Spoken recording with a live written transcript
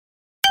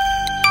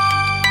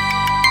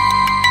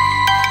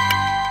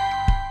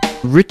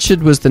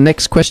Richard was the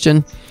next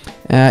question.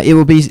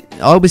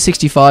 I'll be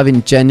 65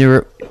 in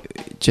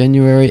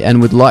January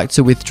and would like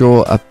to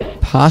withdraw a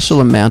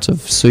partial amount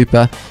of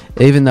super,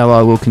 even though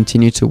I will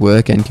continue to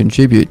work and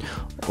contribute.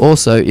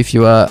 Also, if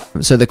you are...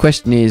 So the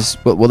question is,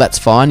 well, that's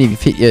fine. If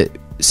you've hit your...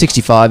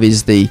 65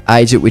 is the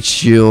age at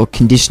which your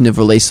condition of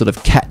release sort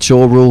of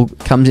catch-all rule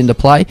comes into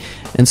play.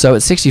 And so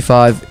at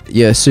 65,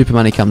 your super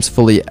money comes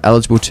fully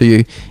eligible to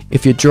you.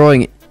 If you're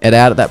drawing it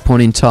out at that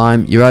point in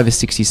time, you're over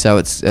 60, so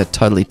it's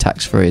totally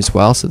tax-free as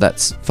well, so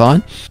that's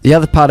fine. The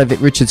other part of it,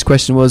 Richard's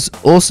question was,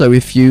 also,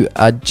 if you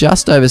are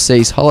just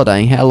overseas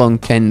holidaying, how long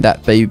can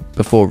that be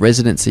before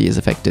residency is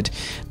affected?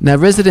 Now,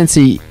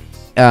 residency...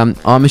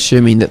 I'm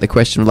assuming that the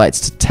question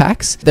relates to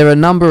tax. There are a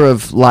number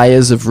of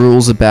layers of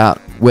rules about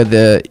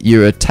whether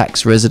you're a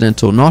tax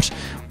resident or not.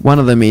 One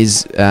of them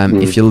is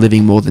if you're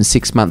living more than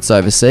 6 months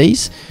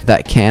overseas,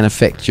 that can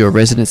affect your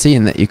residency,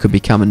 and that you could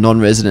become a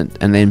non-resident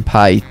and then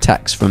pay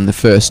tax from the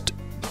first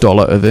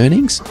dollar of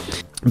earnings.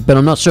 But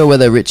I'm not sure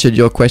whether, Richard,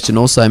 your question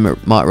also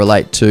might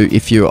relate to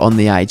if you're on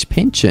the age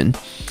pension,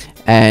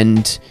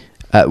 and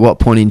at what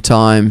point in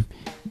time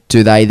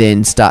do they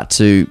then start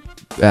to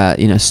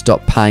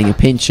stop paying a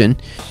pension.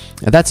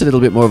 Now, that's a little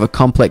bit more of a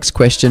complex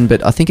question,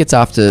 but I think it's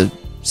after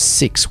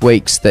 6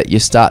 weeks that you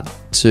start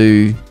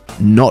to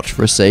not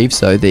receive,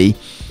 so the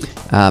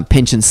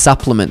pension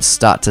supplements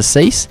start to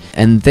cease,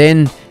 and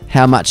then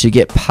how much you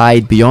get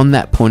paid beyond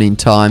that point in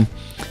time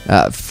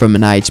from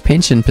an age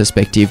pension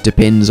perspective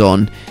depends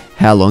on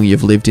how long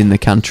you've lived in the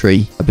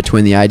country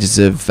between the ages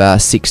of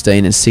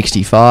 16 and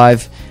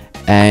 65,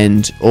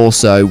 and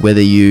also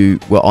whether you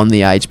were on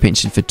the age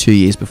pension for 2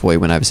 years before you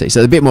went overseas.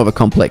 So a bit more of a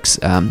complex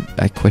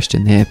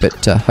question there,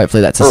 but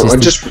hopefully that's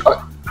assisted.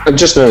 I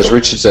just noticed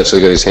Richard's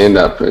actually got his hand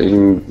up. He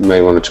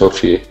may want to talk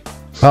to you.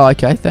 Oh,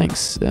 okay,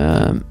 thanks.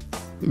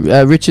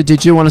 Richard,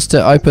 did you want us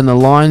to open the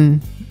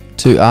line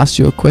to ask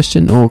your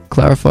question or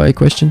clarify your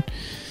question?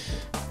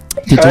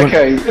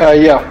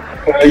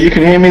 Yeah. You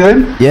can hear me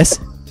then? Yes.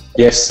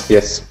 Yes.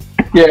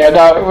 Yeah,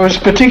 no, it was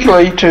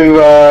particularly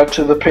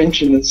to the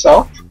pension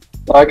itself.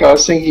 Like, I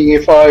was thinking,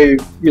 if I,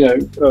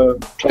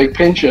 take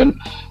pension,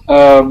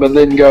 but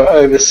then go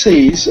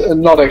overseas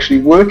and not actually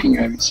working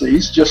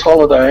overseas, just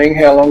holidaying,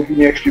 how long can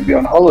you actually be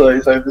on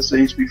holidays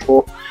overseas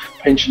before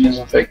pension is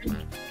affected?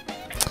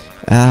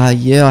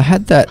 Yeah, I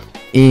had that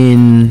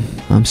in...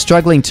 I'm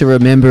struggling to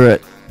remember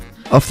it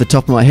off the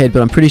top of my head,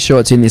 but I'm pretty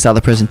sure it's in this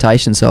other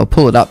presentation, so I'll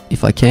pull it up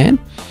if I can.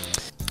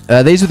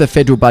 These were the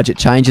federal budget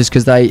changes,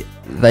 because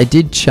they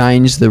did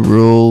change the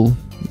rule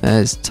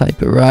as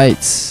taper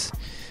rates...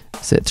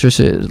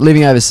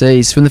 living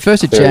overseas from the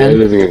 1st of Jan.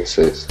 Living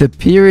overseas. The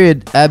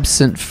period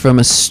absent from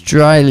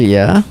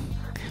Australia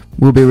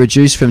will be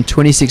reduced from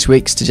 26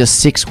 weeks to just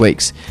 6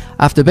 weeks.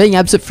 After being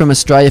absent from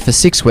Australia for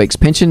 6 weeks,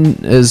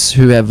 pensioners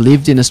who have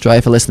lived in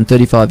Australia for less than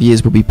 35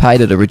 years will be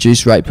paid at a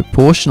reduced rate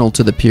proportional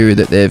to the period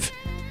that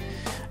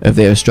of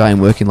their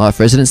Australian working life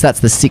residence. That's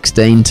the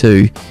 16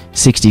 to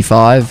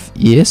 65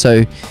 year.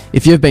 So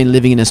if you've been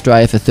living in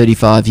Australia for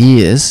 35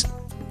 years,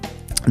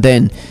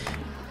 then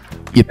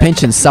your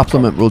pension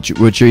supplement will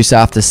reduce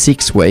after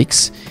 6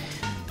 weeks,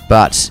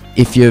 but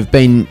if you've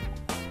been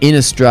in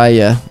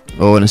Australia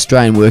or an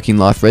Australian working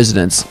life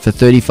residence for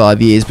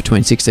 35 years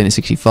between 16 and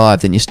 65,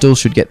 then you still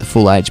should get the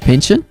full age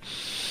pension,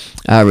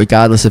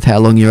 regardless of how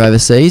long you're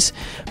overseas.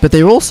 But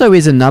there also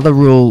is another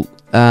rule,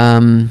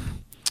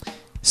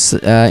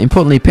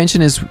 importantly,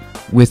 pensioners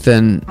with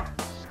an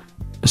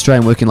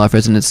Australian working life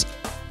residence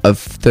of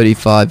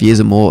 35 years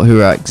or more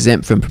who are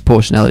exempt from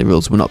proportionality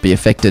rules will not be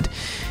affected.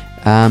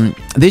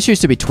 This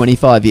used to be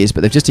 25 years,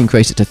 but they've just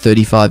increased it to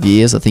 35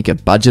 years, I think a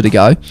budget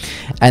ago.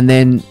 And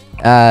then,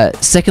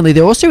 secondly,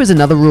 there also is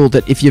another rule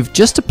that if you've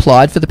just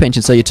applied for the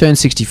pension, so you turn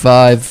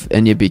 65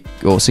 and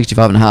or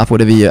 65 and a half,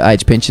 whatever your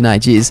pension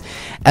age is,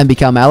 and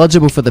become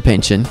eligible for the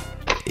pension,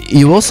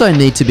 you also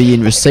need to be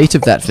in receipt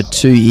of that for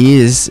 2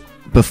 years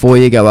before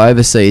you go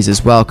overseas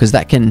as well, because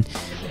that can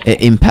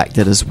impact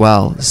it as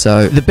well.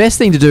 So the best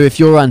thing to do if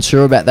you're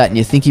unsure about that and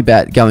you're thinking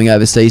about going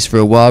overseas for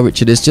a while,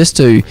 Richard, is just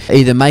to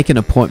either make an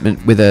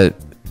appointment with a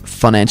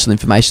financial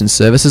information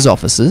services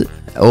officer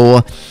or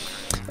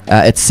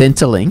at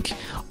Centrelink,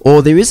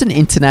 or there is an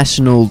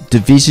international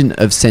division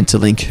of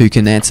Centrelink who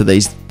can answer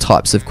these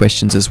types of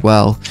questions as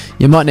well.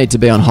 You might need to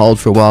be on hold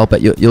for a while,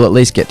 but you'll at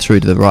least get through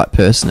to the right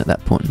person at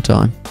that point in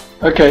time.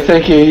 Okay,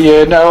 thank you.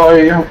 Yeah,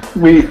 no,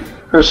 we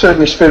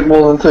certainly spent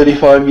more than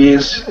 35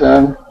 years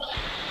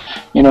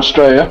in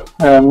Australia.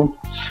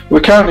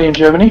 We're currently in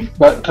Germany,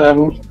 but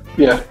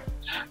yeah,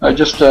 I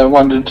just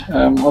wondered,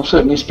 I've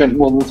certainly spent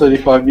more than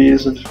 35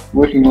 years of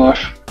working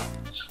life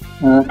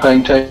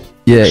paying tax.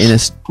 Yeah,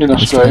 in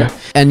Australia.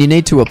 And you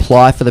need to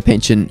apply for the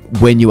pension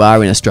when you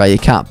are in Australia. You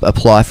can't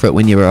apply for it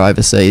when you are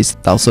overseas.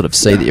 They'll sort of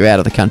see that you're out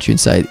of the country and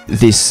say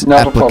this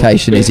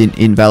application is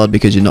invalid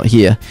because you're not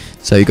here.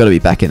 So you've got to be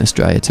back in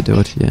Australia to do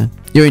it, yeah.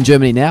 You're in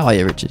Germany now, are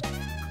you, Richard?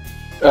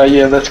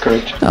 Yeah, that's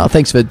correct. Oh,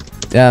 thanks for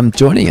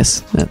joining us.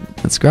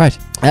 That's great.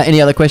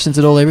 Any other questions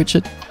at all there,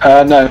 Richard?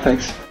 No,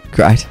 thanks.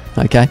 Great.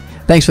 Okay.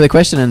 Thanks for the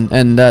question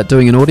and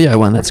doing an audio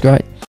one. That's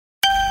great.